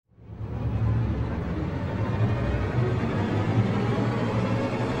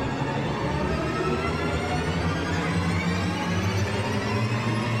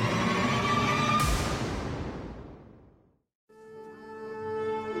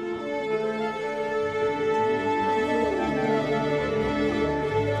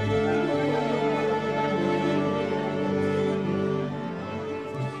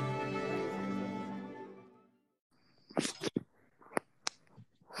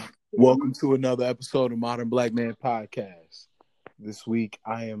Welcome to another episode of Modern Black Man Podcast. This week,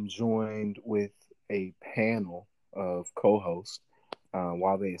 I am joined with a panel of co-hosts.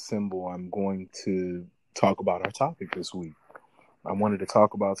 While they assemble, I'm going to talk about our topic this week. I wanted to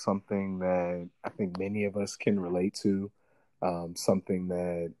talk about something that I think many of us can relate to, something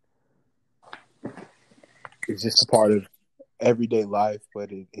that is just a part of everyday life,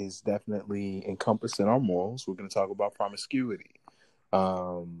 but it is definitely encompassed in our morals. We're going to talk about promiscuity.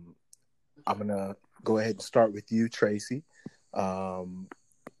 I'm going to go ahead and start with you, Tracy,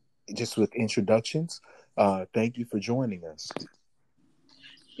 just with introductions. Thank you for joining us.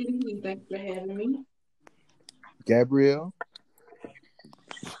 Good evening. Thanks for having me. Gabrielle.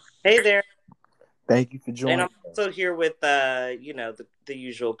 Hey there. Thank you for joining us. And I'm also here with, the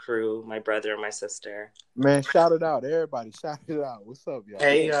usual crew, my brother and my sister. Man, shout it out. Everybody, shout it out. What's up, y'all?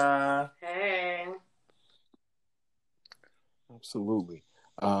 Hey, Hey. Absolutely.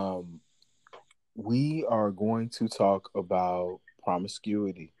 We are going to talk about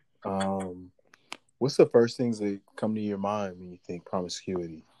promiscuity. What's the first things that come to your mind when you think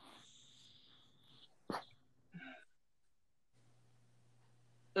promiscuity?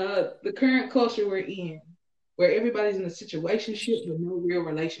 The current culture we're in, where everybody's in a situationship with no real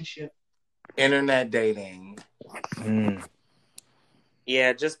relationship. Internet dating.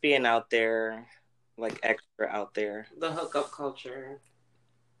 Yeah, just being out there, like extra out there. The hookup culture.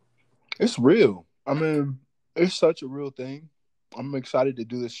 It's real. I mean, it's such a real thing. I'm excited to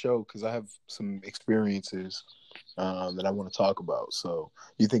do this show because I have some experiences that I want to talk about. So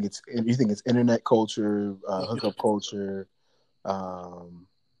you think it's internet culture, hookup culture,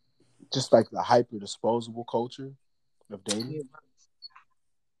 just like the hyper disposable culture of dating?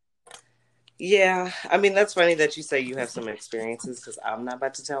 Yeah, I mean, that's funny that you say you have some experiences because I'm not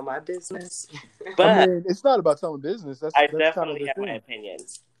about to tell my business. But I mean, it's not about telling business. I that's definitely kind of have my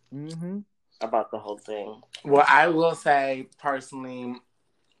opinions Mm-hmm. about the whole thing. Well, I will say personally,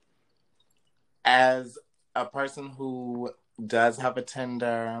 as a person who does have a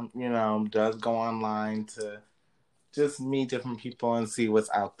Tinder, does go online to just meet different people and see what's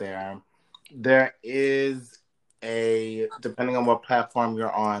out there. There is depending on what platform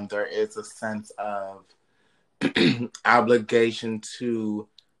you're on, there is a sense of obligation to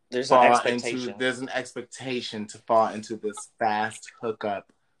there's an expectation to fall into this fast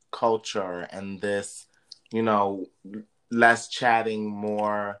hookup culture and this, less chatting,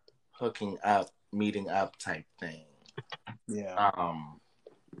 more hooking up, meeting up type thing. Yeah.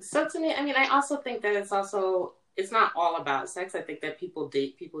 So to me, I mean, I also think that it's not all about sex. I think that people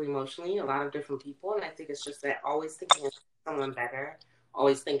date people emotionally, a lot of different people. And I think it's just that always thinking of someone better,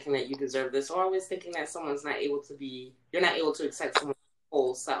 always thinking that you deserve this, or always thinking that you're not able to accept someone's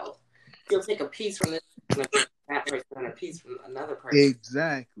whole self. You'll take a piece from this person, that person, and a piece from another person.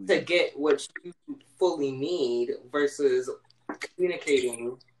 Exactly. To get what you fully need versus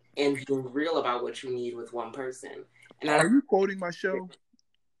communicating and being real about what you need with one person. And are you quoting my show?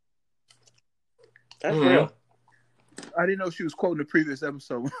 That's real. I didn't know she was quoting the previous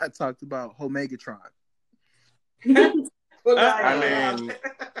episode when I talked about Omegatron. I mean,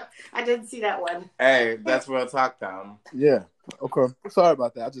 I didn't see that one. Hey, that's real talk, though. Yeah. Okay. Sorry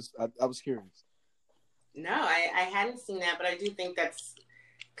about that. I was curious. No, I hadn't seen that, but I do think that's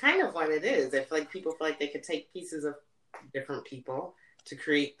kind of what it is. I feel like people feel like they could take pieces of different people to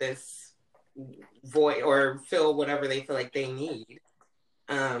create this void or fill whatever they feel like they need,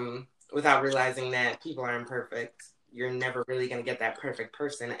 without realizing that people are imperfect. You're never really going to get that perfect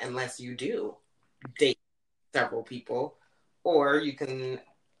person unless you do date several people. Or you can,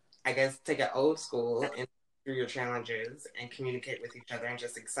 I guess, take it old school and through your challenges and communicate with each other and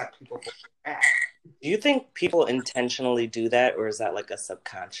just accept people for that. Do you think people intentionally do that, or is that like a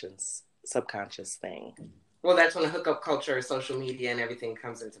subconscious thing? Well, that's when the hookup culture, social media, and everything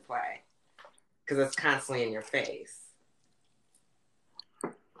comes into play. Because it's constantly in your face.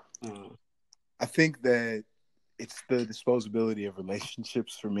 I think that it's the disposability of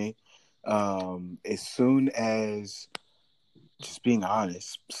relationships for me. As soon as, just being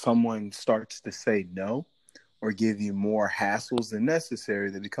honest, someone starts to say no or give you more hassles than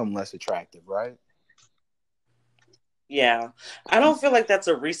necessary, they become less attractive, right? Yeah. I don't feel like that's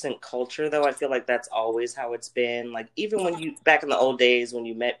a recent culture, though. I feel like that's always how it's been. Like, even back in the old days, when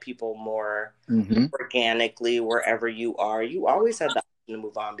you met people more organically, wherever you are, you always had the option to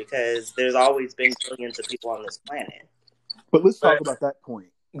move on because there's always been billions of people on this planet. But let's talk about that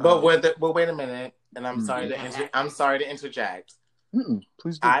point. But wait a minute, and I'm sorry to interject.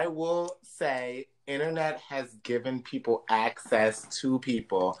 Please do. I will say internet has given people access to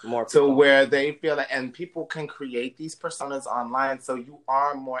people More to people. where they feel that, and people can create these personas online, so you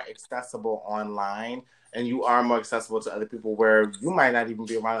are more accessible online, and you are more accessible to other people where you might not even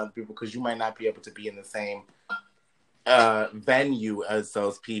be around other people because you might not be able to be in the same venue as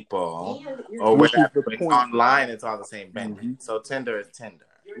those people, or Which is whatever. the But point. online, it's all the same venue. Mm-hmm. So Tinder is Tinder,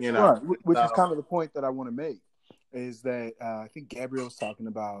 you know. Right, which So, is kind of the point that I want to make, is that I think Gabrielle's talking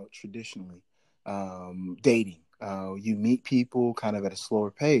about traditionally dating. You meet people kind of at a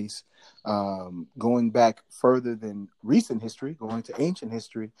slower pace. Going back further than recent history, going to ancient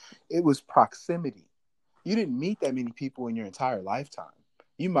history, it was proximity. You didn't meet that many people in your entire lifetime.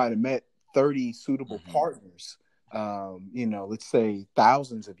 You might have met 30 suitable partners, let's say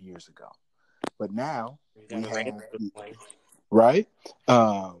thousands of years ago. But now we have, right?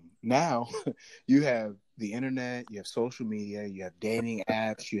 Now you have the internet, you have social media, you have dating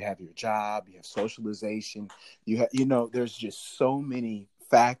apps, you have your job, you have socialization, there's just so many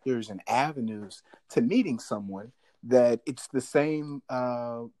factors and avenues to meeting someone that it's the same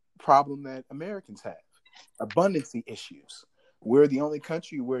problem that Americans have. Abundancy issues. We're the only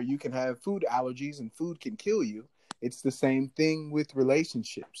country where you can have food allergies and food can kill you. It's the same thing with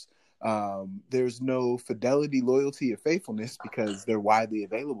relationships. There's no fidelity, loyalty, or faithfulness because they're widely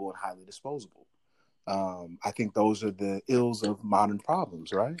available and highly disposable. I think those are the ills of modern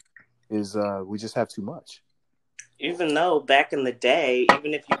problems, right? We just have too much. Even though back in the day,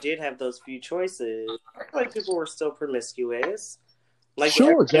 even if you did have those few choices, I feel like people were still promiscuous. Like,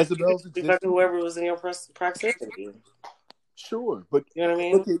 sure, Jezebel's existed. Whoever was in your proximity. Sure, but you know what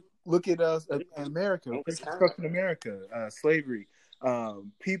I mean? Look at us in America, Reconstruction America, slavery.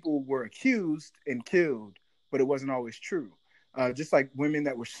 People were accused and killed, but it wasn't always true. Just like women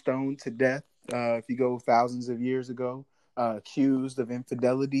that were stoned to death, if you go thousands of years ago, accused of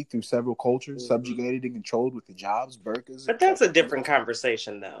infidelity through several cultures, subjugated and controlled with hijabs, burqas. But that's a different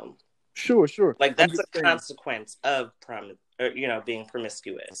conversation, though. Sure. Like, that's a consequence of being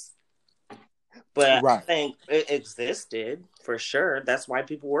promiscuous. But right. I think it existed for sure. That's why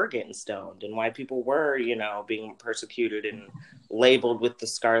people were getting stoned and why people were, being persecuted and labeled with the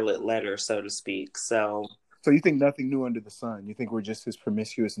scarlet letter, so to speak. So you think nothing new under the sun? You think we're just as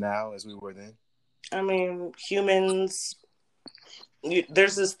promiscuous now as we were then? I mean, humans.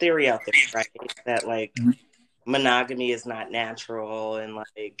 There's this theory out there, right, that like monogamy is not natural, and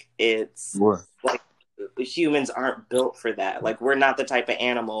like it's like humans aren't built for that. Like, we're not the type of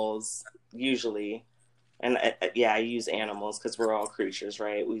animals usually, and I use animals because we're all creatures,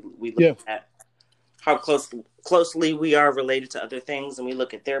 right? We look at how closely we are related to other things, and we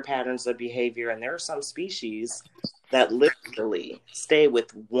look at their patterns of behavior. And there are some species that literally stay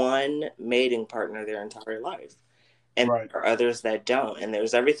with one mating partner their entire life, and there are others that don't, and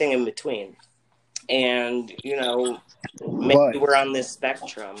there's everything in between. And maybe we're on this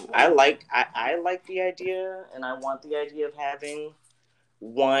spectrum. I like the idea, and I want the idea of having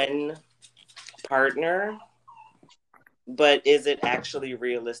one partner, but is it actually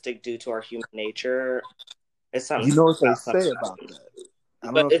realistic due to our human nature? It's something. You know what they say about that.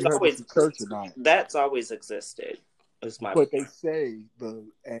 I don't know if you heard this in church or not. That's always existed. But they say the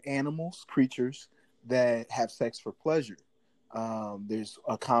animals, creatures that have sex for pleasure. There's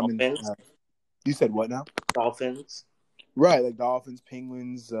a common. You said what now? Dolphins. Right, like dolphins,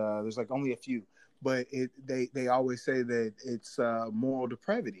 penguins. There's like only a few, but they always say that it's moral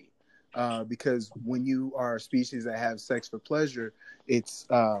depravity. Because when you are a species that have sex for pleasure, it's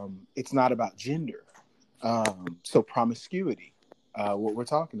not about gender. So promiscuity, what we're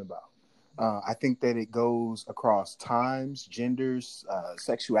talking about. I think that it goes across times, genders,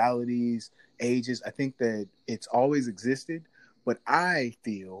 sexualities, ages. I think that it's always existed, but I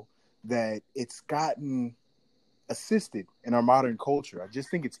feel that it's gotten assisted in our modern culture. I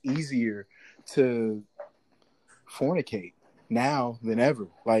just think it's easier to fornicate now than ever.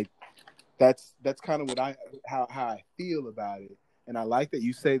 Like, that's kind of how I feel about it. And I like that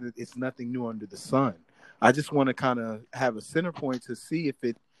you say that it's nothing new under the sun. I just want to kind of have a center point to see if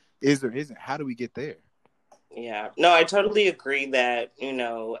it is or isn't. How do we get there? Yeah. No, I totally agree that,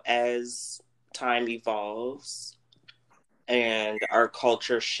 as time evolves and our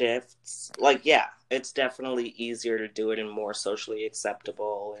culture shifts, it's definitely easier to do it and more socially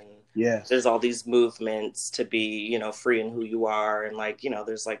acceptable. And there's all these movements to be, free in who you are. And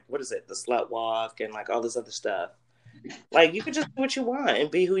there's what is it? The slut walk and all this other stuff. Like, you could just do what you want and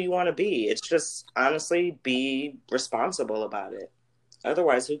be who you want to be. It's just, honestly, be responsible about it.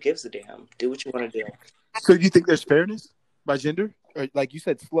 Otherwise, who gives a damn? Do what you want to do. So do you think there's fairness by gender? Or, like you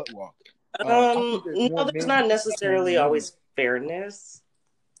said, slut walk. No, there's not necessarily always fairness.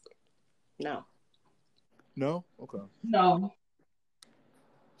 No. No? Okay. No,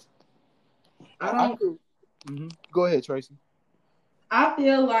 I don't. Go ahead, Tracy. I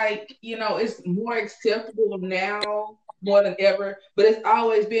feel like, it's more acceptable now more than ever, but it's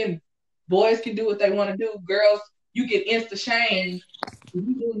always been boys can do what they want to do. Girls, you get insta shame if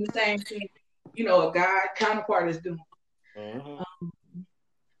you doing the same thing, a guy counterpart is doing. Mm-hmm.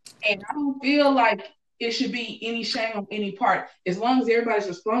 And I don't feel like it should be any shame on any part. As long as everybody's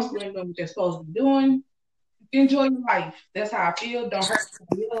responsible and doing what they're supposed to be doing, enjoy your life. That's how I feel. Don't hurt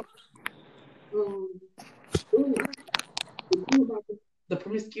somebody else. The thing about the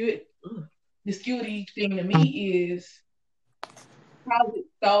promiscuity thing to me is probably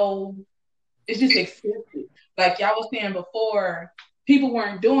so it's just accepted. Like y'all was saying before, people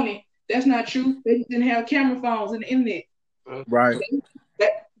weren't doing it. That's not true. They just didn't have camera phones and the internet. Right.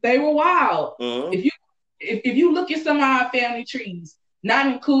 They were wild. Mm-hmm. If you look at some of our family trees, not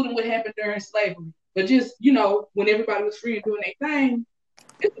including what happened during slavery, but just when everybody was free and doing their thing,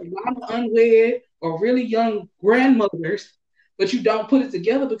 it's a lot of unwed or really young grandmothers, but you don't put it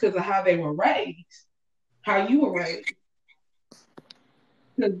together because of how they were raised, how you were raised.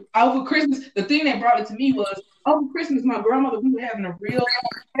 Because over Christmas, the thing that brought it to me was over Christmas, my grandmother, we were having a real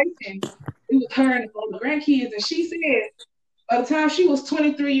conversation. It was her and all the grandkids, and she said by the time she was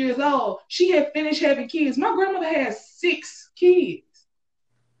 23 years old, she had finished having kids. My grandmother had 6 kids.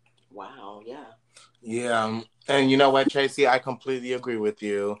 Wow, yeah. Yeah. And you know what, Tracy? I completely agree with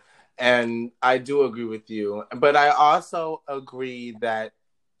you. And I do agree with you. But I also agree that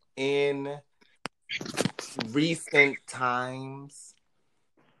in recent times,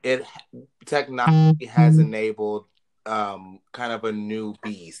 technology has enabled kind of a new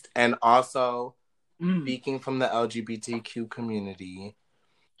beast. And also, speaking from the LGBTQ community,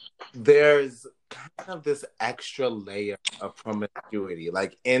 there's kind of this extra layer of promiscuity.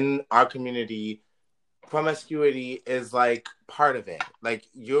 Like in our community, promiscuity is like part of it. Like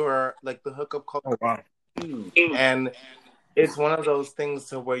you're like the hookup culture. Oh, wow. Huge. And it's one of those things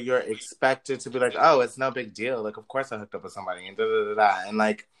to where you're expected to be like, oh, it's no big deal. Like, of course I hooked up with somebody and da da da da. And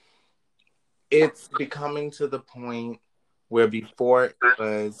like, it's becoming to the point where before it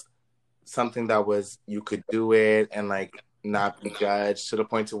was something that was, you could do it and like not be judged, to the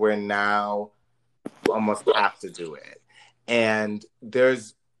point to where now you almost have to do it. And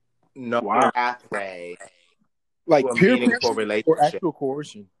there's no pathway like to a peer meaningful relationship. Or actual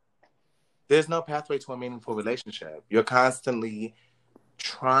coercion. There's no pathway to a meaningful relationship. You're constantly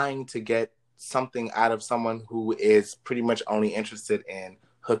trying to get something out of someone who is pretty much only interested in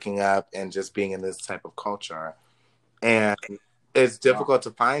hooking up and just being in this type of culture. And it's difficult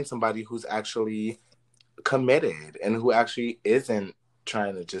to find somebody who's actually committed and who actually isn't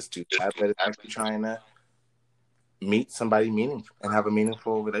trying to just do that, but is actually trying to meet somebody meaningful and have a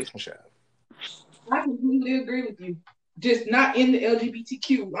meaningful relationship. I completely agree with you. Just not in the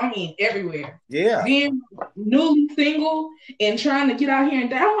LGBTQ. I mean, everywhere. Yeah. Being newly single and trying to get out here and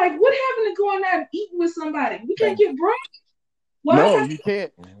die. I'm like, what happened to going out and eating with somebody? We can't get brunch. No, you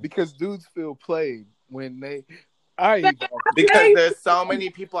can't, because dudes feel played when they. Because there's so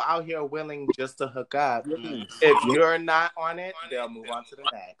many people out here willing just to hook up. If you're not on it, they'll move on to the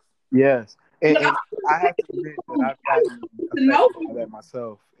next. Yes. And I have to admit that I've gotten affected by that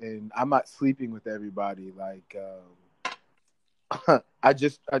myself, and I'm not sleeping with everybody. Like, I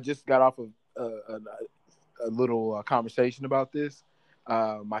just got off of a little conversation about this.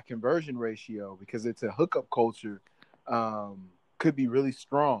 My conversion ratio, because it's a hookup culture, could be really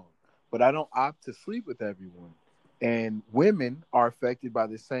strong, but I don't opt to sleep with everyone. And women are affected by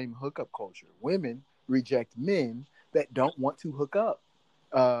the same hookup culture. Women reject men that don't want to hook up.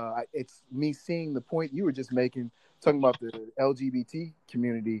 It's me seeing the point you were just making, talking about the LGBT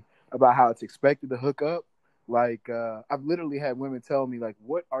community, about how it's expected to hook up. Like, I've literally had women tell me, like,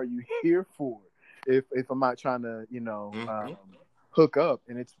 what are you here for if I'm not trying to, hook up?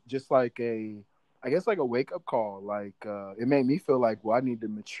 And it's just like a wake-up call. Like, it made me feel like, well, I need to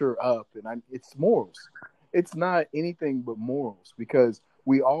mature up. And it's morals. It's not anything but morals, because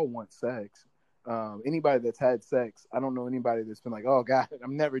we all want sex. Anybody that's had sex, I don't know anybody that's been like, oh God,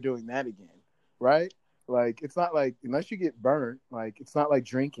 I'm never doing that again, right? Like, it's not like, unless you get burnt, like, it's not like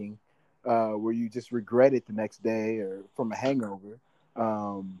drinking, where you just regret it the next day or from a hangover.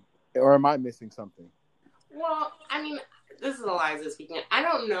 Or am I missing something? Well, I mean, this is Eliza speaking. I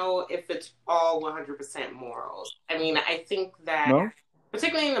don't know if it's all 100% morals. I mean, I think that,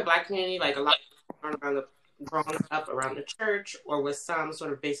 particularly in the Black community, like a lot of people grown up around the church or with some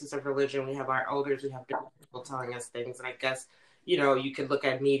sort of basis of religion. We have our elders, we have different people telling us things. And I guess, you could look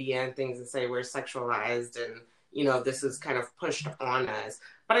at media and things and say we're sexualized and, this is kind of pushed on us.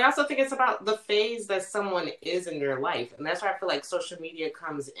 But I also think it's about the phase that someone is in their life. And that's why I feel like social media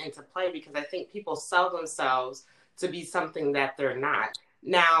comes into play, because I think people sell themselves to be something that they're not.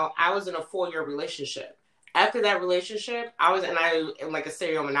 Now, I was in a 4-year relationship. After that relationship, I am like a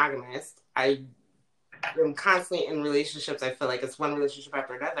serial monogamist. I am constantly in relationships. I feel like it's one relationship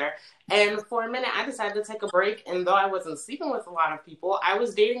after another. And for a minute, I decided to take a break. And though I wasn't sleeping with a lot of people, I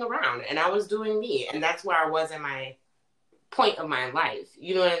was dating around and I was doing me. And that's where I was in my point of my life.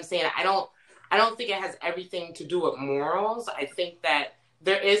 You know what I'm saying? I don't think it has everything to do with morals. I think that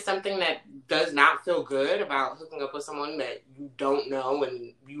there is something that does not feel good about hooking up with someone that you don't know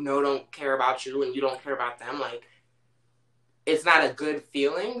and you know don't care about you and you don't care about them. Like, it's not a good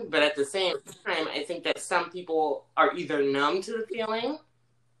feeling, but at the same time, I think that some people are either numb to the feeling.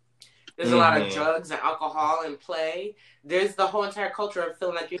 There's a lot of drugs and alcohol in play. There's the whole entire culture of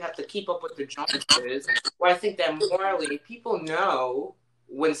feeling like you have to keep up with the Joneses, where I think that morally, people know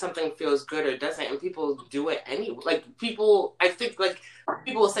when something feels good or doesn't, and people do it anyway. Like, I think, like,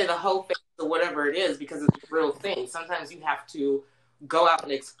 people will say the whole face or whatever it is because it's a real thing. Sometimes you have to go out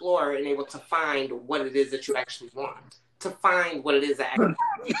and explore and able to find what it is that you actually want. To find what it is that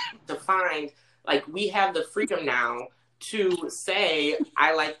to find, like, we have the freedom now to say,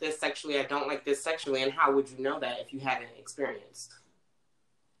 I like this sexually, I don't like this sexually, and how would you know that if you hadn't experienced?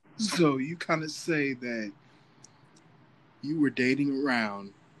 So you kind of say that you were dating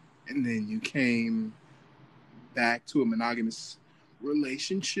around and then you came back to a monogamous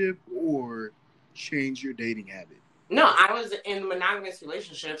relationship, or changed your dating habit? No, I was in monogamous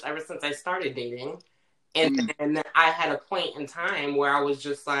relationships ever since I started dating. And then I had a point in time where I was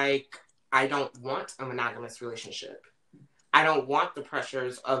just like, I don't want a monogamous relationship. I don't want the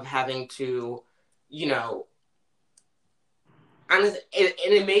pressures of having to, you know, and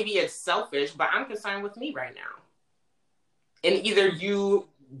it maybe it's selfish, but I'm concerned with me right now. And either you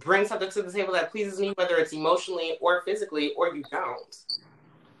bring something to the table that pleases me, whether it's emotionally or physically, or you don't.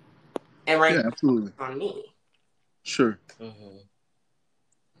 And right now, absolutely. It's on me. Sure. Mm-hmm.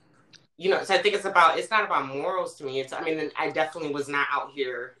 You know, so I think it's not about morals to me. I definitely was not out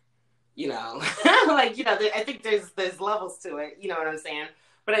here, you know, like, you know, I think there's levels to it, you know what I'm saying?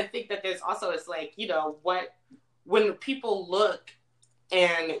 But I think that there's also, it's like, you know, when people look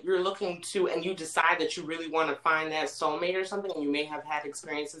and you're looking to, and you decide that you really want to find that soulmate or something, and you may have had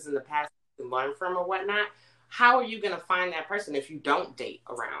experiences in the past you can learn from or whatnot, how are you going to find that person if you don't date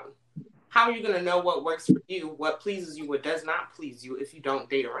around? How are you going to know what works for you, what pleases you, what does not please you if you don't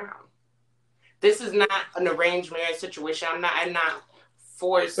date around? This is not an arranged marriage situation. I'm not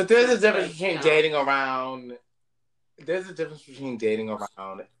forced. But there's a difference between dating around. There's a difference between dating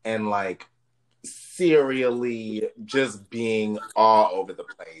around and, like, serially just being all over the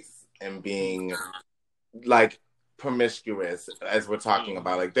place and being, like, promiscuous, as we're talking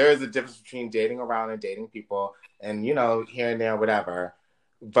about. Like, there is a difference between dating around and dating people and, you know, here and there, whatever,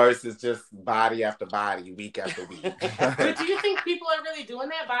 versus just body after body, week after week. But do you think people are really doing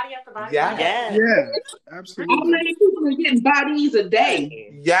that, body after body? Yeah, absolutely. How many people are getting bodies a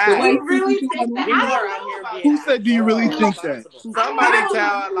day? Yeah. You really think that? People are out here. Who said, do you really think that? Somebody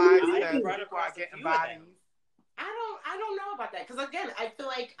tell Eliza that people are getting bodies. I don't know about that, because again, I feel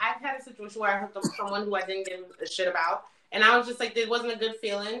like I've had a situation where I hooked up with someone who I didn't give a shit about, and I was just like, it wasn't a good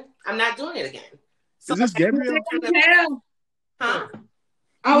feeling. I'm not doing it again. So is this Gabrielle? Huh?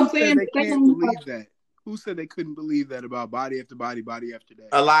 I was saying they can't believe that. Who said they couldn't believe that about body after body, body after day?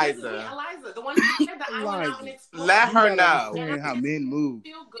 Eliza, the one who said that I went out and explored. Let her know. How men move.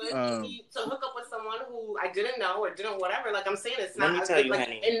 Feel good to hook up with someone who I didn't know or didn't whatever. Like, I'm saying, it's Let not. me tell you, like,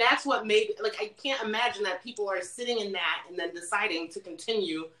 honey. and that's what made, like, I can't imagine that people are sitting in that and then deciding to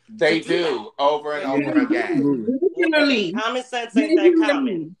continue. They do over and over again. Literally. Common sense ain't that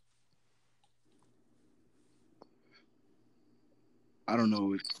common. I don't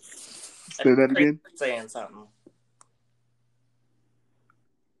know. Say that again. Saying something.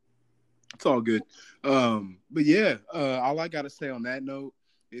 It's all good. But yeah, all I gotta say on that note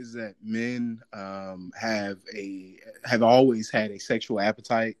is that men have always had a sexual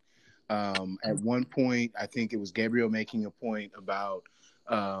appetite. At one point, I think it was Gabrielle making a point about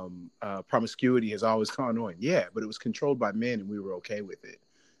promiscuity has always gone on. Yeah, but it was controlled by men, and we were okay with it.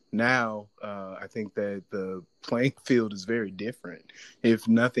 Now, I think that the playing field is very different. If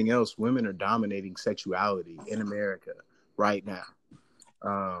nothing else, women are dominating sexuality in America right now.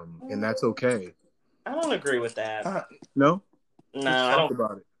 And that's okay. I don't agree with that. No? No, Let's I talk don't.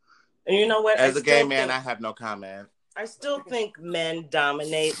 about it. And you know what? As a gay man, I have no comment. I still think men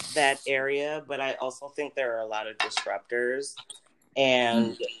dominate that area, but I also think there are a lot of disruptors.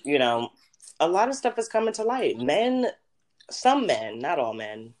 And, you know, a lot of stuff is coming to light. Men some men, not all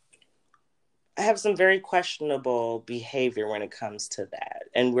men, have some very questionable behavior when it comes to that.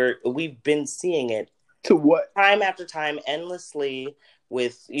 And we've been seeing it To what? time after time, endlessly,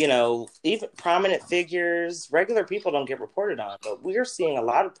 with, even prominent figures. Regular people don't get reported on, but we're seeing a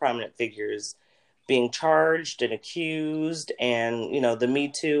lot of prominent figures being charged and accused, and the Me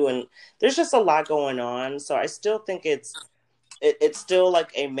Too, and there's just a lot going on. So I still think it's still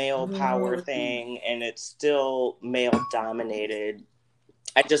like a male power thing, and it's still male dominated.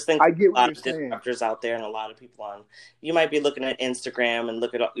 I just think I get a what lot you're of saying. disruptors out there, and a lot of people you might be looking at Instagram and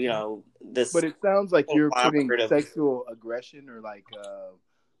look at, this. But it sounds like you're putting conglomerate of- sexual aggression or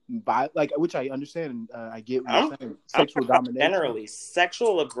which I understand. I get what you're saying. Sexual domination. Generally,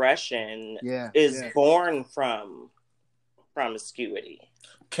 sexual aggression is born from promiscuity.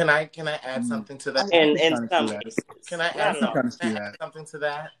 Can I add something to that? In some cases. Can I add something to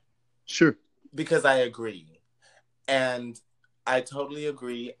that? Sure. Because I agree. And I totally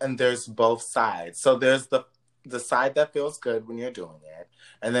agree. And there's both sides. So there's the side that feels good when you're doing it.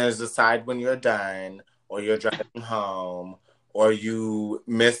 And there's the side when you're done, or you're driving home, or you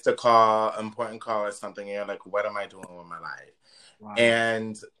missed a important call or something, and you're like, what am I doing with my life? Wow.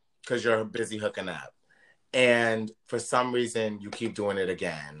 And because you're busy hooking up. And for some reason, you keep doing it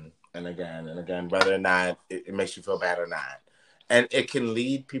again and again and again, whether or not it makes you feel bad or not. And it can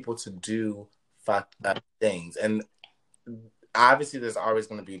lead people to do fucked up things. And obviously, there's always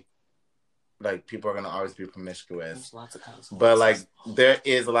going to be, people are going to always be promiscuous. There's lots of consequences. But, there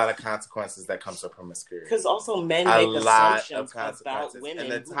is a lot of consequences that comes with promiscuity. Because also men make assumptions about women.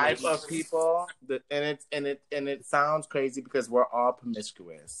 And the type of people, and it sounds crazy because we're all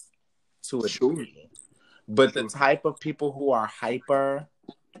promiscuous to a degree. But the type of people who are hyper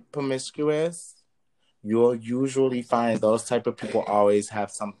promiscuous, you'll usually find those type of people always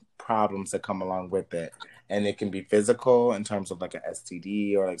have some problems that come along with it. And it can be physical in terms of like an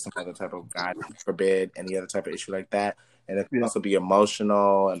STD or like some other type of, God forbid, any other type of issue like that. And it can also be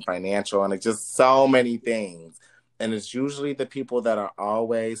emotional and financial, and it's just so many things. And it's usually the people that are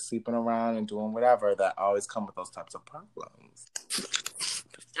always sleeping around and doing whatever that always come with those types of problems.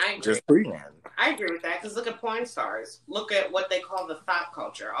 I agree. Just freehand. I agree with that, because look at porn stars. Look at what they call the thought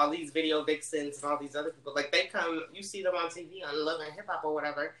culture. All these video vixens and all these other people. Like, they come, you see them on TV, on Love and Hip Hop or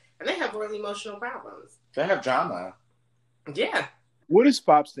whatever, and they have really emotional problems. They have drama. Yeah. What does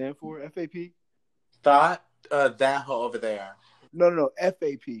FOP stand for? FAP? Thought? That hoe over there. No,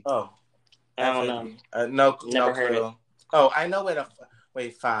 FAP. Oh. I don't know. No Never heard clue. it. Oh, I know what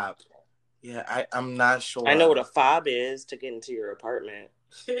FOB. Yeah, I'm not sure. I know what a fob is to get into your apartment.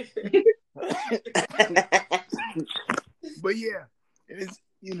 But yeah, it's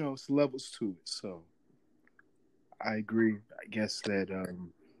it's levels to it. So I agree. I guess that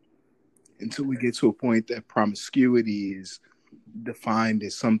until we get to a point that promiscuity is defined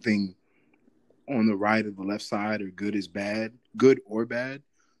as something on the right or the left side, or good or bad,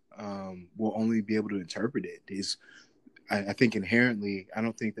 we'll only be able to interpret it. I think inherently, I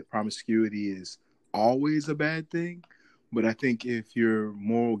don't think that promiscuity is always a bad thing. But I think if your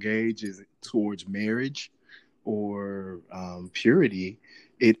moral gauge is towards marriage or purity,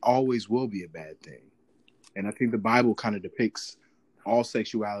 it always will be a bad thing. And I think the Bible kind of depicts all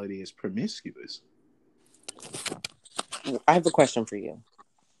sexuality as promiscuous. I have a question for you.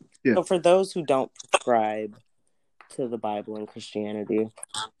 Yeah. So for those who don't subscribe to the Bible and Christianity,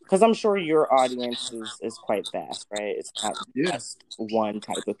 because I'm sure your audience is quite vast, right? It's not just one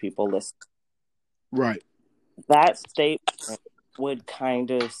type of people listening. Right. That statement would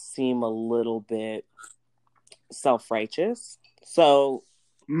kind of seem a little bit self-righteous. So,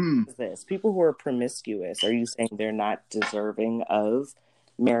 this people who are promiscuous, are you saying they're not deserving of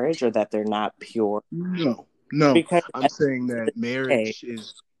marriage, or that they're not pure? No. Because I'm saying that marriage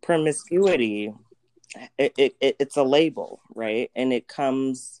is promiscuity. It's a label, right? And it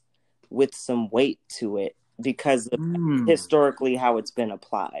comes with some weight to it because of historically how it's been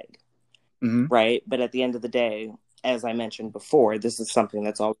applied. Mm-hmm. Right. But at the end of the day, as I mentioned before, this is something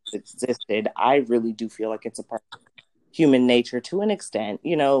that's always existed. I really do feel like it's a part of human nature to an extent.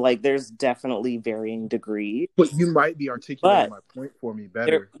 There's definitely varying degrees. But you might be articulating my point for me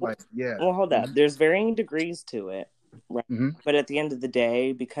better. Well, hold up. There's varying degrees to it. Right. Mm-hmm. But at the end of the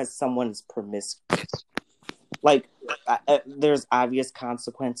day, because someone's promiscuous, there's obvious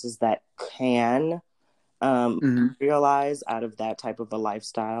consequences that can realize out of that type of a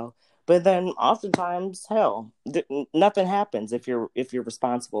lifestyle. But then oftentimes, hell, nothing happens if you're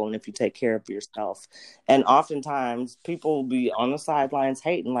responsible and if you take care of yourself. And oftentimes people will be on the sidelines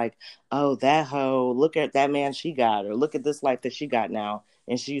hating like, oh, that hoe, look at that man she got, or look at this life that she got now.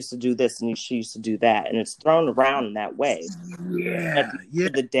 And she used to do this and she used to do that. And it's thrown around in that way. Yeah. At the end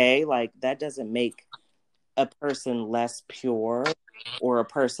of the day, like, that doesn't make a person less pure or a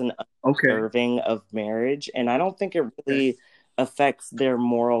person undeserving of marriage. And I don't think it really affects their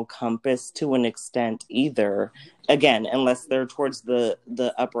moral compass to an extent either. Again, unless they're towards the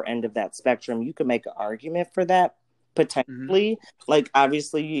upper end of that spectrum, you can make an argument for that potentially. Like,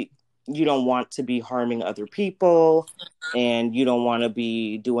 obviously you don't want to be harming other people, and you don't want to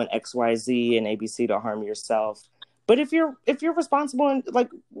be doing XYZ and ABC to harm yourself. But if you're responsible, and like,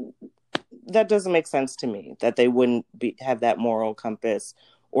 that doesn't make sense to me that they wouldn't have that moral compass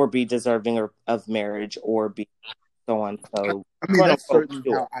or be deserving of marriage or be so on. So I mean, that's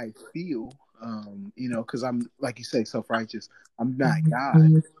certainly how I feel. You know, because I'm, like you say, self-righteous. I'm not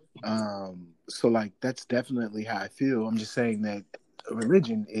God. So like, that's definitely how I feel. I'm just saying that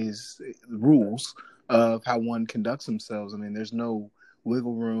religion is rules of how one conducts themselves. I mean, there's no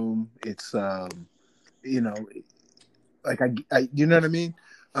wiggle room. It's you know, like I you know what I mean?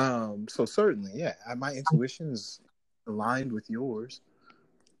 So certainly, yeah, my intuition is aligned with yours.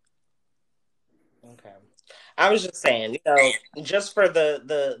 Okay. I was just saying, you know, just for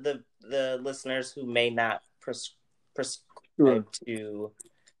the listeners who may not prescribe to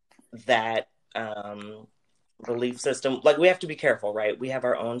that belief system, like, we have to be careful, right? We have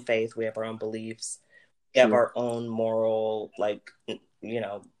our own faith, we have our own beliefs, we have our own moral, like, you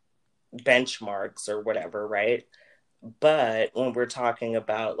know, benchmarks or whatever, right? But when we're talking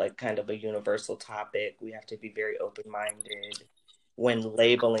about like kind of a universal topic, we have to be very open-minded when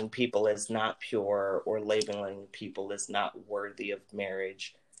labeling people as not pure or labeling people as not worthy of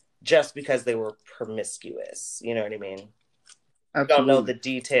marriage just because they were promiscuous. You know what I mean? I don't know the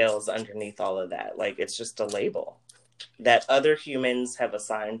details underneath all of that. Like, it's just a label that other humans have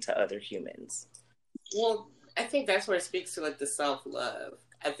assigned to other humans. Well, I think that's where it speaks to like the self-love.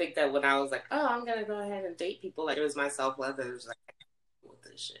 I think that when I was like, oh, I'm gonna go ahead and date people, like, it was my self-love that was like, I can't deal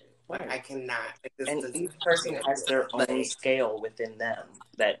with this shit. Like, I cannot. Like, this, and each person has their own scale within them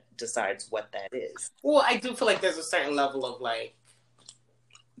that decides what that is. Well, I do feel like there's a certain level of like.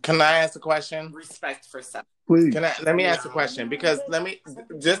 Can I ask a question? Respect for self. Please. Let me ask a question, because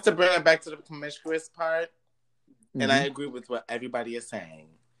just to bring it back to the promiscuous part, and I agree with what everybody is saying.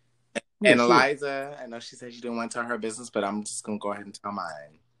 And Eliza, I know she said she didn't want to tell her business, but I'm just going to go ahead and tell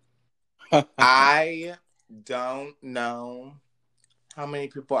mine. I don't know how many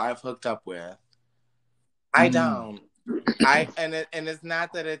people I've hooked up with. I don't. And it's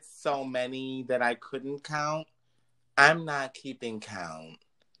not that it's so many that I couldn't count. I'm not keeping count.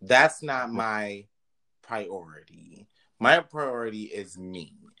 That's not my priority. My priority is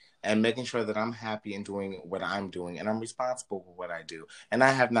me. And making sure that I'm happy and doing what I'm doing. And I'm responsible for what I do. And I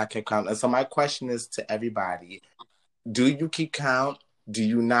have not kept count. And so my question is to everybody. Do you keep count? Do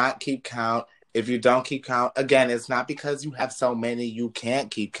you not keep count? If you don't keep count, again, it's not because you have so many you can't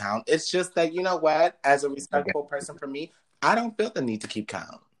keep count. It's just that, you know what? As a respectful person, for me, I don't feel the need to keep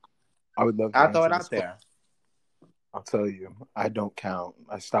count. I would love to I'll throw it out there. I'll tell you, I don't count.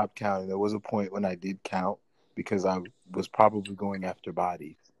 I stopped counting. There was a point when I did count because I was probably going after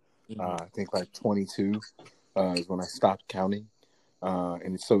bodies. I think like 22 is when I stopped counting.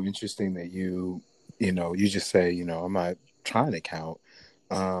 And it's so interesting that you just say, I'm not trying to count.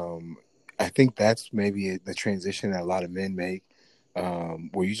 I think that's maybe the transition that a lot of men make,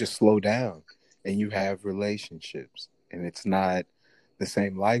 where you just slow down and you have relationships, and it's not the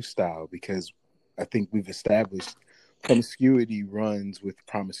same lifestyle, because I think we've established promiscuity runs with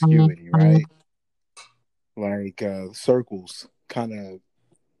promiscuity, right? Like circles kind of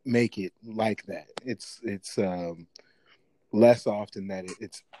make it like that. It's less often that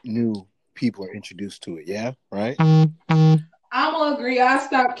it's new people are introduced to it. Yeah, right. I'm gonna agree. I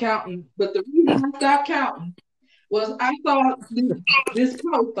stopped counting, but the reason I stopped counting was I saw this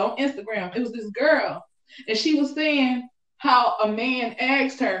post on Instagram. It was this girl, and she was saying how a man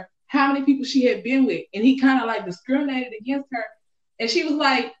asked her how many people she had been with, and he kind of like discriminated against her, and she was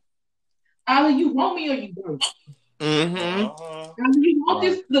like, "Either you want me or you don't." Either you want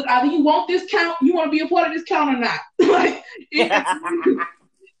this. Look, either you want this count, you want to be a part of this count or not. Like,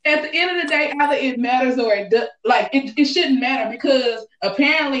 at the end of the day, either it matters or it does. Like, it shouldn't matter, because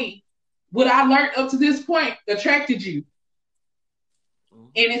apparently, what I learned up to this point attracted you,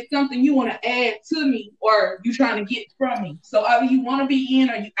 and it's something you want to add to me, or you trying to get from me. So either you want to be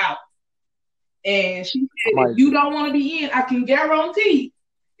in or you out. And she said, if you don't want to be in, I can guarantee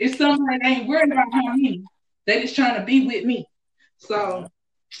It's somebody that ain't worried about how many. They just trying to be with me. So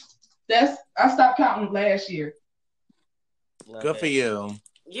I stopped counting last year. Good for you.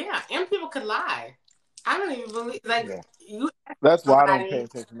 Yeah, and people could lie. I don't even believe you. That's why I don't pay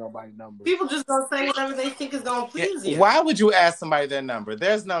attention to nobody's numbers. People just gonna say whatever they think is gonna please you. Why would you ask somebody their number?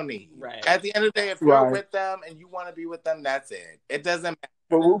 There's no need. Right. At the end of the day, if you're with them and you want to be with them, that's it. It doesn't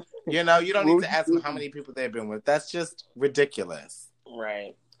matter. You know, you don't need to ask them how many people they've been with. That's just ridiculous.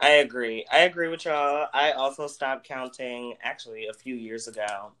 Right. I agree. I agree with y'all. I also stopped counting actually a few years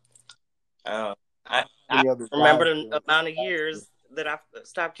ago. I remember the amount of years that I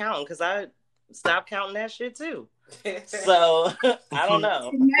stopped counting because I stopped counting that shit too. So I don't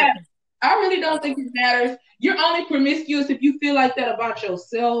know. I really don't think it matters. You're only promiscuous if you feel like that about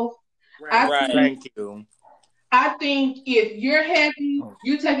yourself. Right. Thank you. I think if you're happy,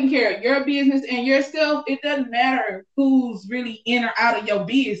 you're taking care of your business and yourself, it doesn't matter who's really in or out of your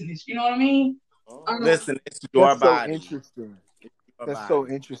business. You know what I mean? Listen, it's your body. So interesting. That's so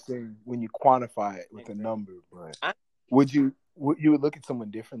interesting when you quantify it with a number. But would you look at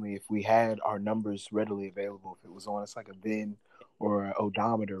someone differently if we had our numbers readily available? If it was on, it's like a bin or an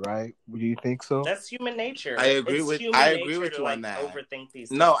odometer, right? Do you think so? That's human nature. I agree with you on that. Overthink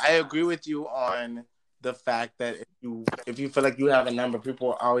these. No, I agree with you on the fact that if you feel like you have a number,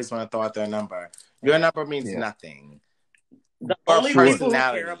 people always want to throw out their number. Your number means nothing. The only people who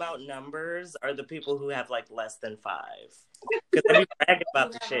care about numbers are the people who have like less than 5. Because they be bragging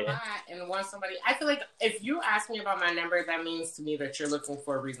about the shit. And want somebody, I feel like if you ask me about my number, that means to me that you're looking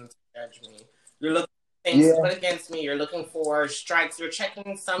for a reason to judge me. You're looking for things to put against me. You're looking for strikes. You're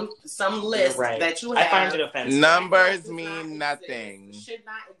checking some list that you have. I find it offensive. Numbers mean nothing. Should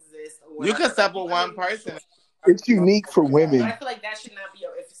not exist. You can settle one person. It's unique for women. I feel like that should not be.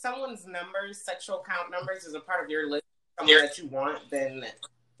 If someone's numbers, sexual count numbers, is a part of your list, someone that you want, then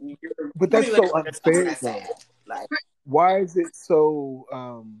you're. But that's so unfair, though. Like, why is it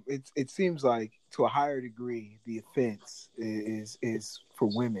so? It seems like to a higher degree, the offense is for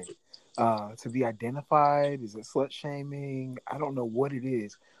women to be identified. Is it slut shaming? I don't know what it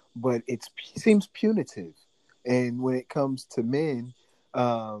is, but it seems punitive. And when it comes to men,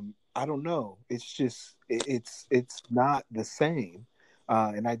 I don't know. It's just it's not the same,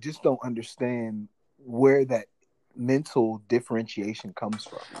 and I just don't understand where that mental differentiation comes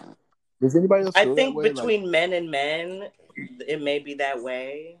from. Does anybody else? I think between men and men, it may be that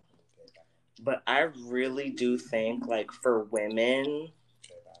way, but I really do think, like, for women,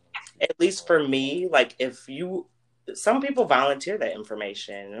 at least for me, like, some people volunteer that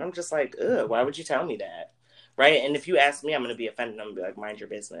information, and I'm just like, ugh, why would you tell me that? Right? And if you ask me, I'm going to be offended. I'm going to be like, mind your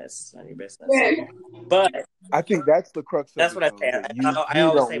business. Mind your business. But I think that's the crux of that's what I say. I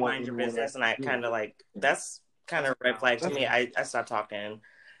always say mind your business, and I kind of like, that's kind of a red flag to me. I stopped talking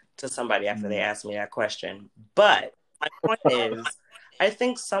to somebody after they asked me that question. But my point is, I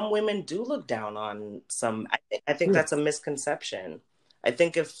think some women do look down on some. I think that's a misconception. I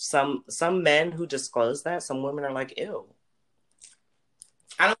think if some men who disclose that, some women are like, ew.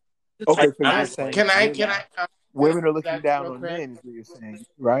 Okay, so you're saying can I women are looking down on men, is what you're saying,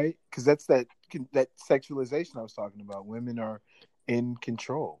 right? Because that's that sexualization I was talking about. Women are in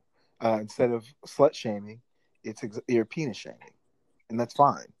control. Instead of slut shaming, you're penis shaming, and that's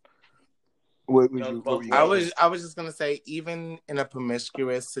fine. I was just gonna say, even in a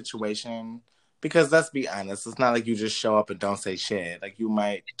promiscuous situation, because let's be honest, it's not like you just show up and don't say shit. Like, you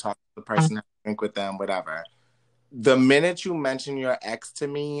might talk to the person, have a drink with them, whatever. The minute you mention your ex to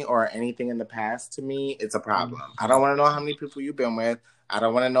me or anything in the past to me, it's a problem. I don't want to know how many people you've been with. I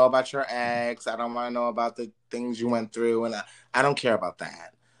don't want to know about your ex. I don't want to know about the things you went through, and I don't care about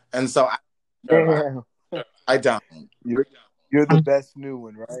that. And so I don't. You're the best new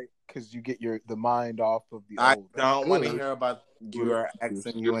one, right? Because you get the mind off of the old. I don't want to hear about your ex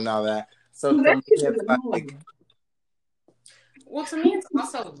and you and all that. So for me, it's like, well, to me, it's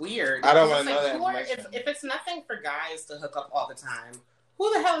also weird. I don't want to know that. If it's nothing for guys to hook up all the time, who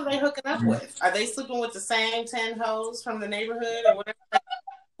the hell are they hooking up with? Are they sleeping with the same 10 hoes from the neighborhood or whatever?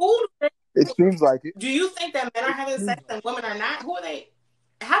 It seems like it. Do you think that men are having sex and women are not? Who are they?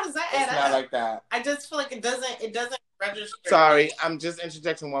 How does that add up? It's not like that. I just feel like it doesn't register. Sorry, I'm just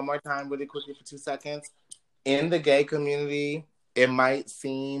interjecting one more time really quickly for 2 seconds. In the gay community, it might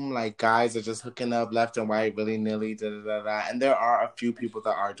seem like guys are just hooking up left and right, willy-nilly, da-da-da-da. And there are a few people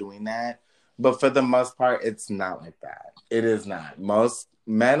that are doing that. But for the most part, it's not like that. It is not. Most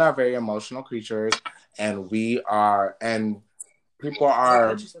men are very emotional creatures, and people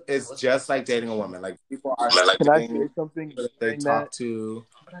are, it's just like dating a woman. Like, people are like, can I say something? They talk to,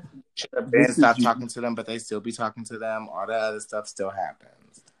 should have been stop talking to them, but they still be talking to them. All that other stuff still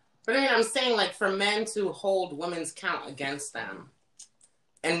happens. But then I'm saying, like, for men to hold women's count against them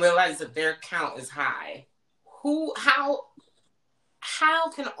and realize that their count is high, how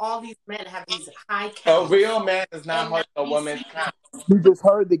can all these men have these high counts? A real man is not holding a woman's count. You just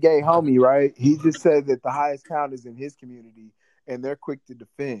heard the gay homie, right? He just said that the highest count is in his community, and they're quick to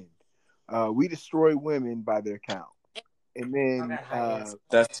defend. We destroy women by their count, and then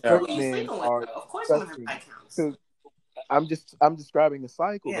that's terrible. men are. Of course, women have high counts. So I'm describing a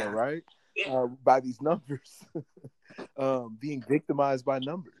cycle, though, right? By these numbers, being victimized by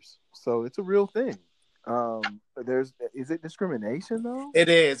numbers. So it's a real thing. Is it discrimination though? It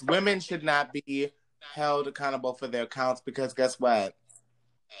is. Women should not be held accountable for their counts because guess what?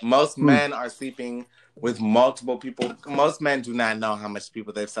 Most men are sleeping with multiple people. Most men do not know how much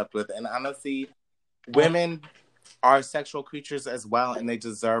people they've slept with. And honestly, women are sexual creatures as well, and they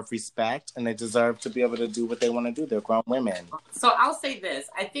deserve respect, and they deserve to be able to do what they want to do. They're grown women. So I'll say this.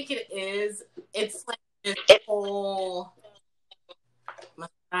 I think it's like this whole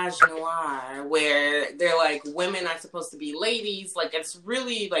noir where they're like, women are supposed to be ladies. Like, it's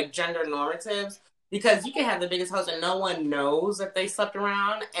really like gender normative. Because you can have the biggest house and no one knows that they slept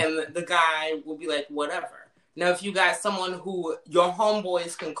around, and the guy will be like, whatever. Now, if you got someone who your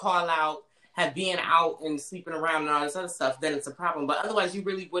homeboys can call out, have been out and sleeping around and all this other stuff, then it's a problem. But otherwise, you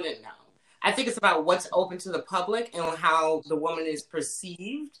really wouldn't know. I think it's about what's open to the public and how the woman is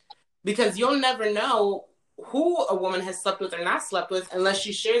perceived. Because you'll never know who a woman has slept with or not slept with unless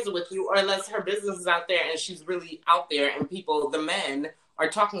she shares it with you, or unless her business is out there and she's really out there and people, the men, are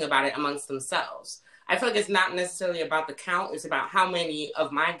talking about it amongst themselves. I feel like it's not necessarily about the count. It's about how many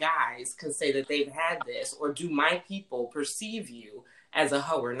of my guys can say that they've had this, or do my people perceive you as a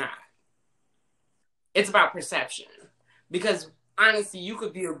hoe or not. It's about perception. Because honestly, you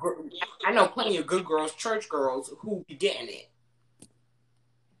could be I know plenty of good girls, church girls, who be getting it.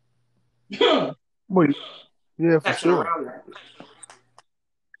 Wait, yeah, for sure.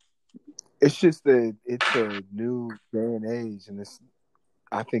 It's just that it's a new day and age, and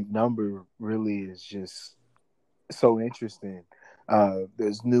I think number really is just so interesting.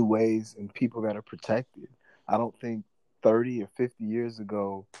 There's new ways and people that are protected. I don't think 30 or 50 years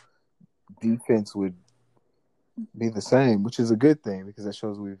ago, defense would be the same, which is a good thing because that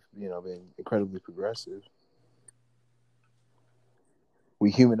shows we've, been incredibly progressive.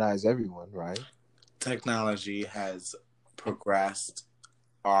 We humanize everyone, right? Technology has progressed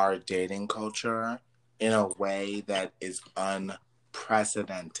our dating culture in a way that is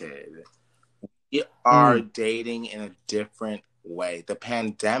unprecedented. We are dating in a different way. The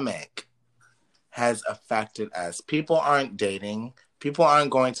pandemic has affected us. People aren't dating. People aren't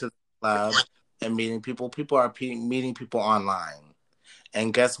going to the club and meeting people. People are meeting people online.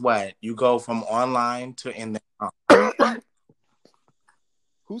 And guess what? You go from online to in the home.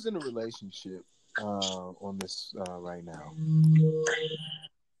 Who's in a relationship on this right now?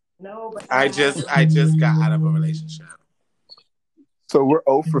 No, but I just got out of a relationship. So we're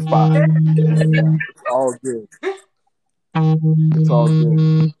 0 for 5. It's all good. It's all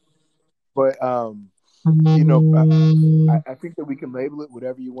good. But I think that we can label it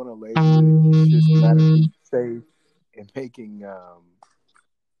whatever you want to label it. It's just a matter of being safe and making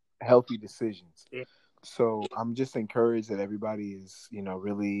healthy decisions. Yeah. So I'm just encouraged that everybody is,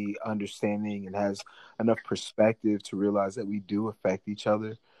 really understanding and has enough perspective to realize that we do affect each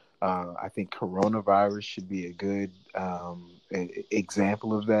other. I think coronavirus should be a good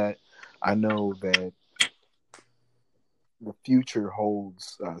example of that. I know that the future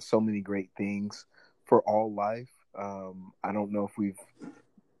holds so many great things for all life. I don't know if we've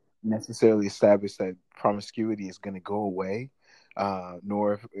necessarily established that promiscuity is going to go away,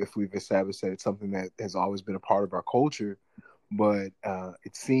 nor if we've established that it's something that has always been a part of our culture. But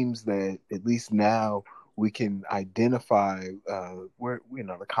it seems that at least now we can identify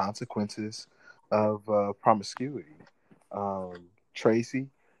the consequences of promiscuity. Tracy,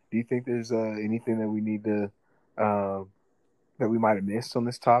 do you think there's anything that we need to that we might have missed on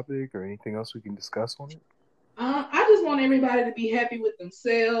this topic, or anything else we can discuss on it? I just want everybody to be happy with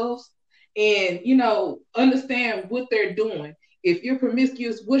themselves and understand what they're doing. If you're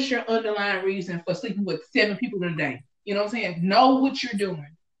promiscuous, what's your underlying reason for sleeping with 7 people in a day? You know what I'm saying? Know what you're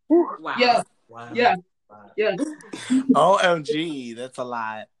doing. Wow. Yeah. Wow. Yeah. Yeah. OMG, that's a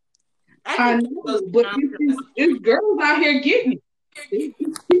lot. I know, but it's girls out here getting it.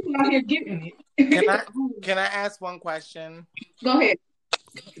 It's people out here getting it. Can I ask one question? Go ahead.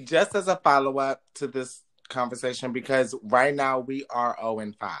 Just as a follow-up to this conversation, because right now we are 0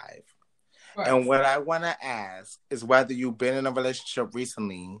 and 5. Right. And what I want to ask is whether you've been in a relationship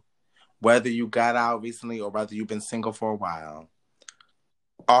recently, whether you got out recently, or whether you've been single for a while.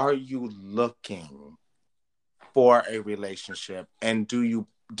 are you looking for a relationship? And do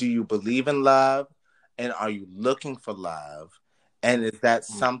you believe in love? And are you looking for love? And is that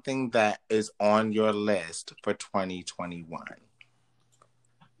something that is on your list for 2021?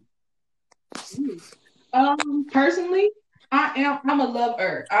 Personally, I'm a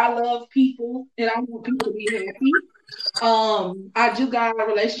lover. I love people and I want people to be happy. I just got a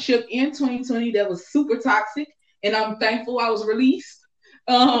relationship in 2020 that was super toxic, and I'm thankful I was released.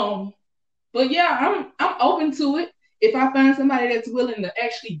 But yeah, I'm open to it. If I find somebody that's willing to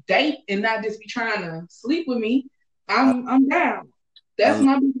actually date and not just be trying to sleep with me, I'm down. That's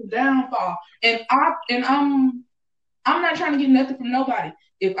my biggest downfall. And I'm not trying to get nothing from nobody.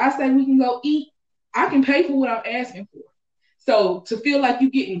 If I say we can go eat, I can pay for what I'm asking for. So to feel like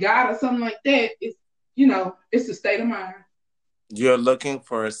you getting God or something like that, it's a state of mind. You're looking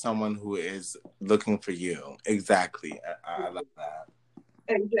for someone who is looking for you. Exactly. I love that.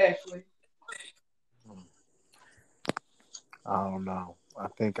 Exactly. I don't know. I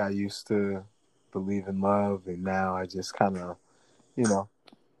think I used to believe in love, and now I just kind of,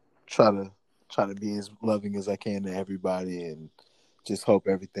 try to be as loving as I can to everybody, and just hope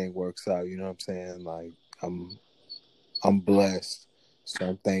everything works out. You know what I'm saying? Like I'm blessed, so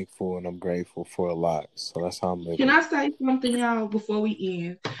I'm thankful and I'm grateful for a lot. So that's how I'm living. Can I say something, y'all, before we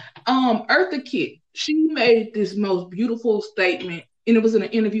end? Eartha Kitt, she made this most beautiful statement, and it was in an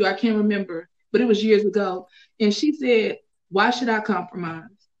interview. I can't remember, but it was years ago. And she said, "Why should I compromise?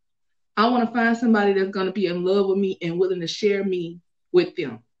 I want to find somebody that's going to be in love with me and willing to share me with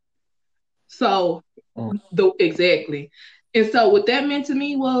them." So, exactly. And so what that meant to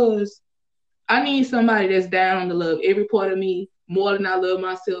me was, I need somebody that's down to love every part of me more than I love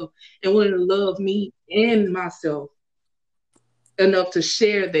myself, and willing to love me and myself enough to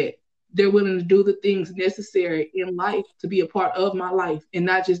share that. They're willing to do the things necessary in life to be a part of my life and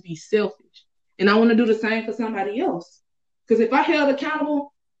not just be selfish. And I want to do the same for somebody else. Because if I held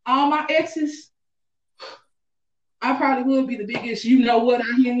accountable all my exes, I probably would be the biggest out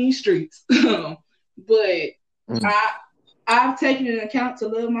here in these streets. But I've taken into account to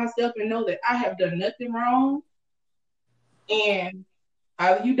love myself and know that I have done nothing wrong. And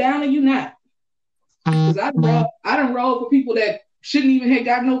either you down or you not. Because I done rode with people that shouldn't even have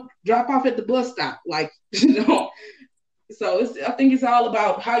got no drop off at the bus stop. Like, So I think it's all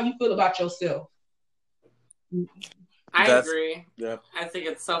about how you feel about yourself. I agree. Yep. I think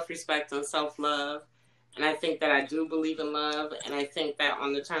it's self-respect and self-love. And I think that I do believe in love. And I think that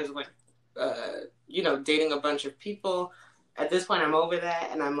on the terms of dating a bunch of people, at this point I'm over that.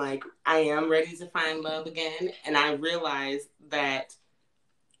 And I'm like, I am ready to find love again. And I realize that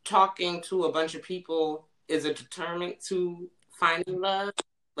talking to a bunch of people is a deterrent to finding love.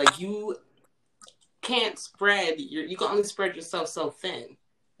 Like, you can't you can only spread yourself so thin.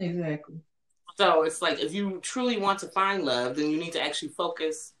 Exactly. So it's like, if you truly want to find love, then you need to actually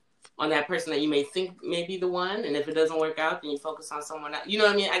focus on that person that you may think may be the one. And if it doesn't work out, then you focus on someone else. You know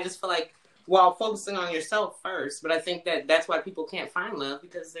what I mean? I just feel like, while focusing on yourself first, but I think that that's why people can't find love,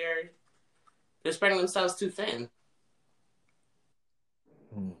 because they're spreading themselves too thin.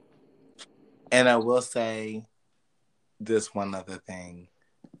 And I will say this one other thing.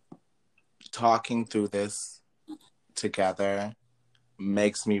 Talking through this together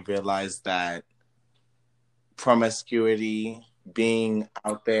makes me realize that promiscuity, being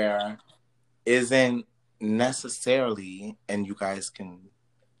out there, isn't necessarily, and you guys can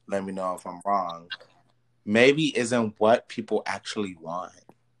let me know if I'm wrong, maybe isn't what people actually want.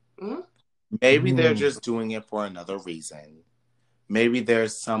 Mm-hmm. Maybe they're just doing it for another reason. Maybe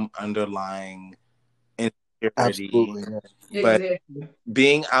there's some underlying insecurity. Absolutely. But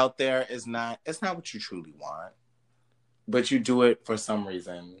being out there it's not what you truly want. But you do it for some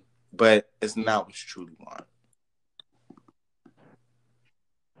reason. But it's not what you truly want.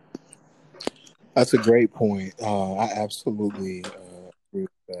 That's a great point. I absolutely agree with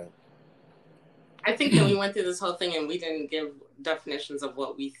that. I think that we went through this whole thing and we didn't give definitions of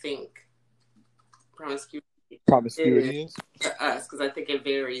what we think promiscuity is to us, because I think it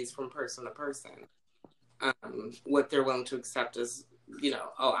varies from person to person. What they're willing to accept is,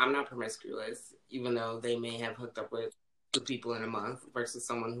 I'm not promiscuous, even though they may have hooked up with 2 people in a month, versus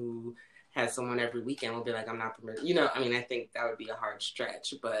someone who has someone every weekend will be like, I'm not promiscuous. I think that would be a hard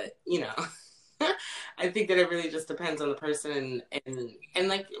stretch, but, I think that it really just depends on the person, and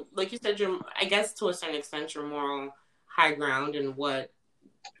like you said, I guess to a certain extent, your moral high ground and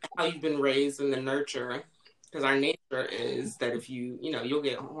how you've been raised in the nurture, because our nature is that if you'll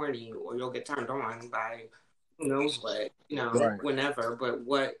get horny or you'll get turned on by who knows what, right. Whenever, but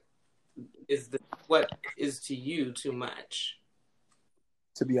what is to you too much?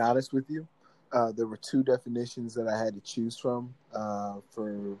 to be honest with you. There were two definitions that I had to choose from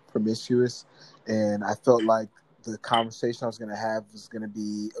for promiscuous, and I felt like the conversation I was going to have was going to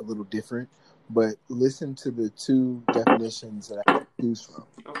be a little different. But listen to the two definitions that I had to choose from.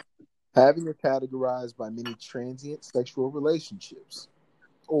 Having or categorized by many transient sexual relationships,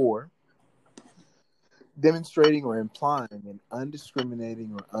 or demonstrating or implying an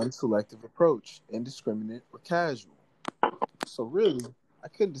undiscriminating or unselective approach, indiscriminate or casual. So really, I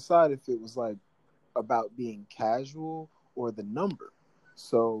couldn't decide if it was like about being casual or the number.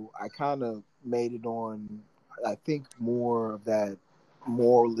 So I kind of made it on, I think, more of that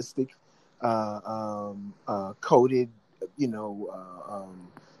moralistic, coded,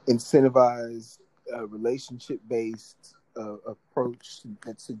 incentivized, relationship-based approach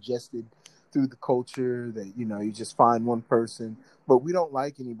that's suggested through the culture that, you just find one person, but we don't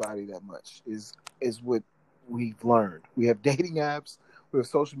like anybody that much is what we've learned. We have dating apps, we have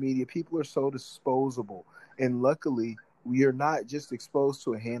social media. People are so disposable. And luckily, we are not just exposed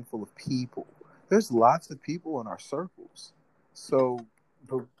to a handful of people. There's lots of people in our circles. So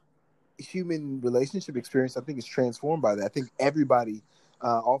the human relationship experience, I think, is transformed by that. I think everybody,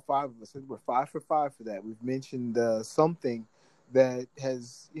 all five of us, I think we're 5 for 5 for that. We've mentioned something that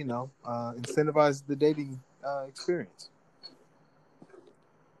has, incentivized the dating experience.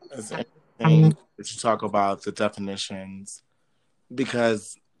 It's interesting to talk about the definitions,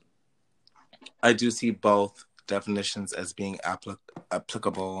 because I do see both definitions as being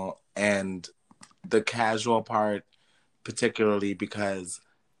applicable, and the casual part particularly because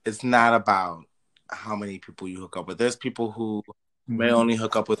it's not about how many people you hook up with. There's people who may only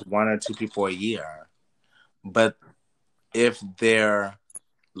hook up with 1 or 2 people a year, but if their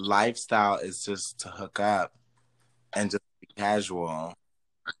lifestyle is just to hook up and just be casual,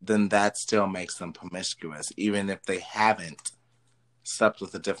 then that still makes them promiscuous, even if they haven't slept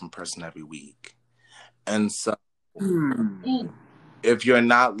with a different person every week. And so if you're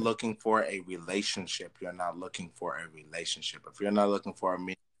not looking for a relationship, you're not looking for a relationship. If you're not looking for a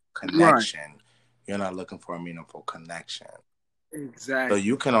meaningful connection, you're not looking for a meaningful connection. Exactly. So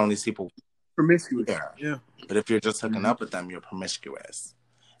you can only see people promiscuous. Yeah. But if you're just hooking up with them, you're promiscuous.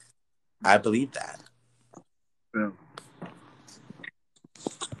 I believe that. Yeah.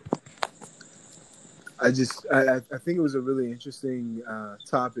 I think it was a really interesting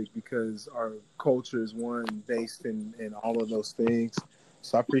topic because our culture is one based in all of those things.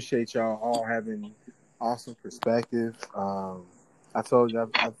 So I appreciate y'all all having awesome perspective. I told you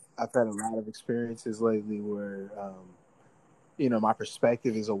I've had a lot of experiences lately where my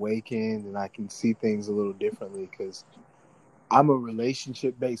perspective is awakened and I can see things a little differently because I'm a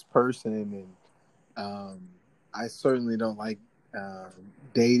relationship based person, and I certainly don't like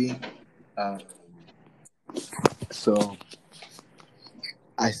dating. So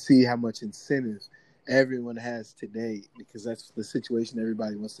I see how much incentive everyone has to date because that's the situation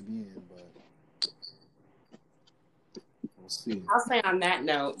everybody wants to be in. But we'll see. I'll say on that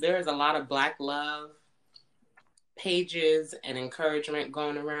note, there is a lot of Black love pages and encouragement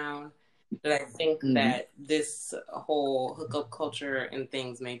going around that I think that this whole hookup culture and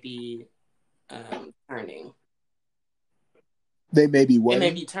things may be turning. They may be what? It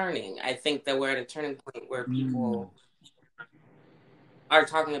may be turning. I think that we're at a turning point where people are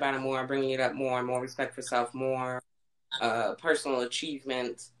talking about it more, bringing it up more, respect for self, more personal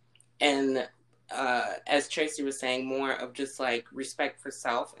achievement, and as Tracy was saying, more of just like respect for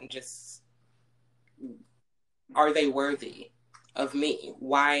self and just, are they worthy of me?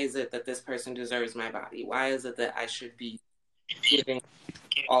 Why is it that this person deserves my body? Why is it that I should be giving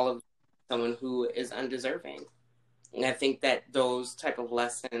all of someone who is undeserving? And I think that those type of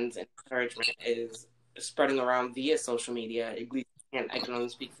lessons and encouragement is spreading around via social media. At least I can only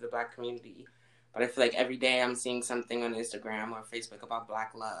speak for the Black community, but I feel like every day I'm seeing something on Instagram or Facebook about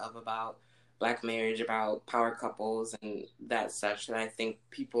Black love, about Black marriage, about power couples and that such, that I think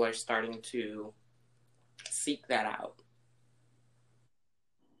people are starting to seek that out.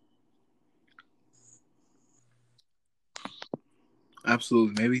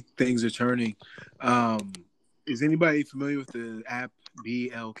 Absolutely. Maybe things are turning. Is anybody familiar with the app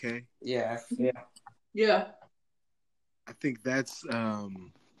BLK? Yeah. I think that's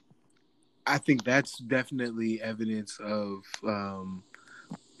definitely evidence of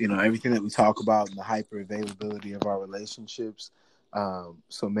everything that we talk about and the hyper availability of our relationships.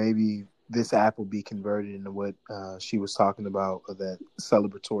 So maybe this app will be converted into what she was talking about, of that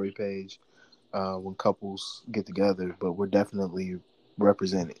celebratory page when couples get together. But we're definitely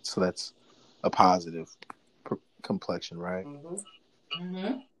represented, so that's a positive complexion, right?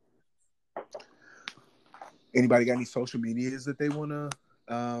 Anybody got any social medias that they want to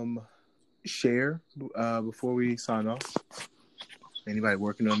share before we sign off? Anybody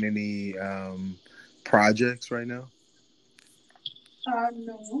working on any projects right now?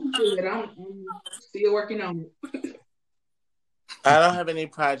 No, I'm good. I'm still working on it. I don't have any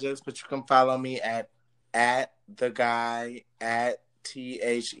projects, but you can follow me at the guy at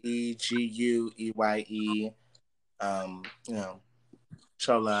TheGueye.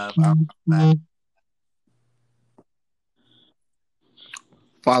 Show love.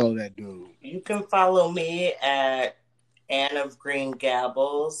 Follow that dude. You can follow me at Anne of Green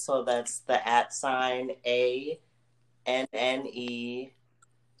Gables. So that's the @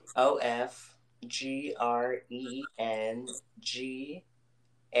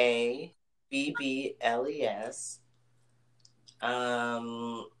 ANNEOFGRENGABBLES.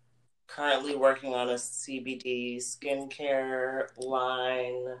 Currently working on a CBD skincare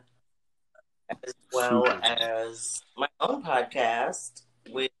line, as well as my own podcast,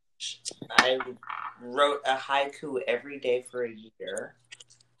 which I wrote a haiku every day for a year.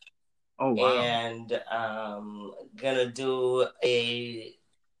 Oh, wow. And gonna do a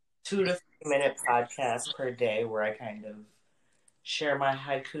 2 to 3 minute podcast per day where I kind of share my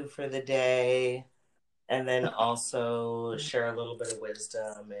haiku for the day, and then also share a little bit of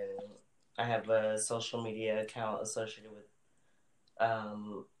wisdom. And I have a social media account associated with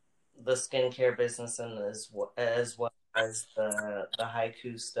the skincare business, and as well as the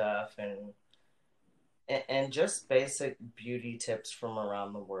haiku stuff, and just basic beauty tips from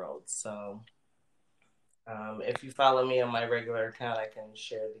around the world. So if you follow me on my regular account, I can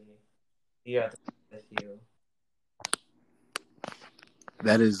share the other with you.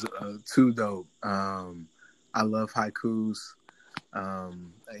 That is too dope. I love haikus.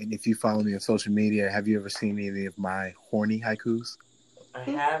 And if you follow me on social media, have you ever seen any of my horny haikus? I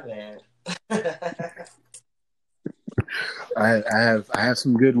haven't. I have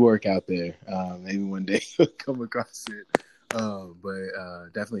some good work out there. Maybe one day you'll come across it. But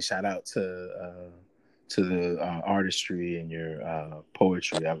definitely shout out to the artistry and your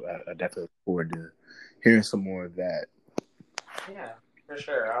poetry. I definitely look forward to hearing some more of that. Yeah, for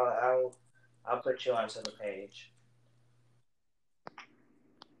sure. I'll put you onto the page.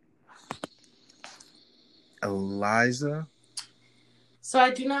 Eliza? So I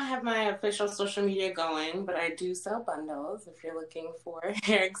do not have my official social media going, but I do sell bundles. If you're looking for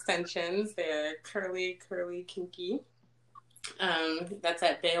hair extensions, they're curly, kinky. That's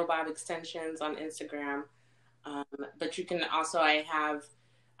at Baobab Extensions on Instagram. But you can also, I have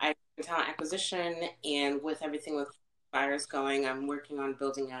talent acquisition, and with everything with fires going, I'm working on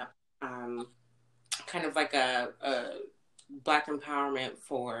building up kind of like a Black empowerment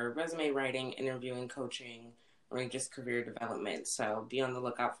for resume writing, interviewing, coaching, or just career development. So be on the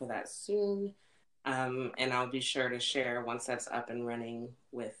lookout for that soon. And I'll be sure to share once that's up and running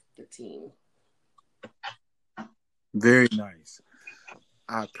with the team. Very nice.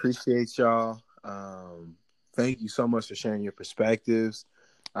 I appreciate y'all. Thank you so much for sharing your perspectives.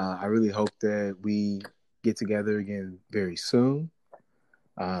 I really hope that we get together again very soon.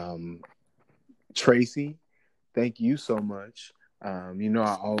 Tracy, thank you so much. I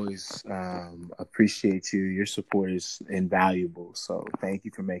always appreciate you. Your support is invaluable. So thank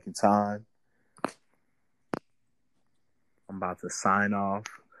you for making time. I'm about to sign off.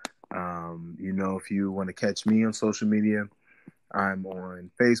 If you want to catch me on social media, I'm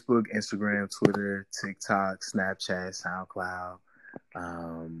on Facebook, Instagram, Twitter, TikTok, Snapchat, SoundCloud,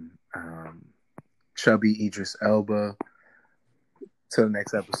 Chubby Idris Elba. Till the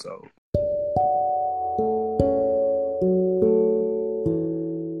next episode.